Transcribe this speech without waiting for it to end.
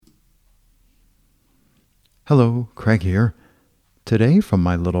Hello, Craig here. Today from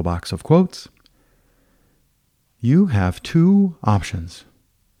my little box of quotes. You have two options.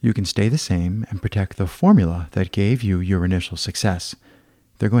 You can stay the same and protect the formula that gave you your initial success.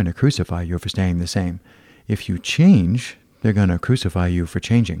 They're going to crucify you for staying the same. If you change, they're going to crucify you for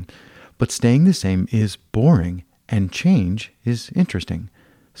changing. But staying the same is boring and change is interesting.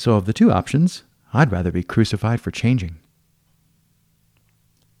 So of the two options, I'd rather be crucified for changing.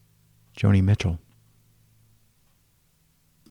 Joni Mitchell.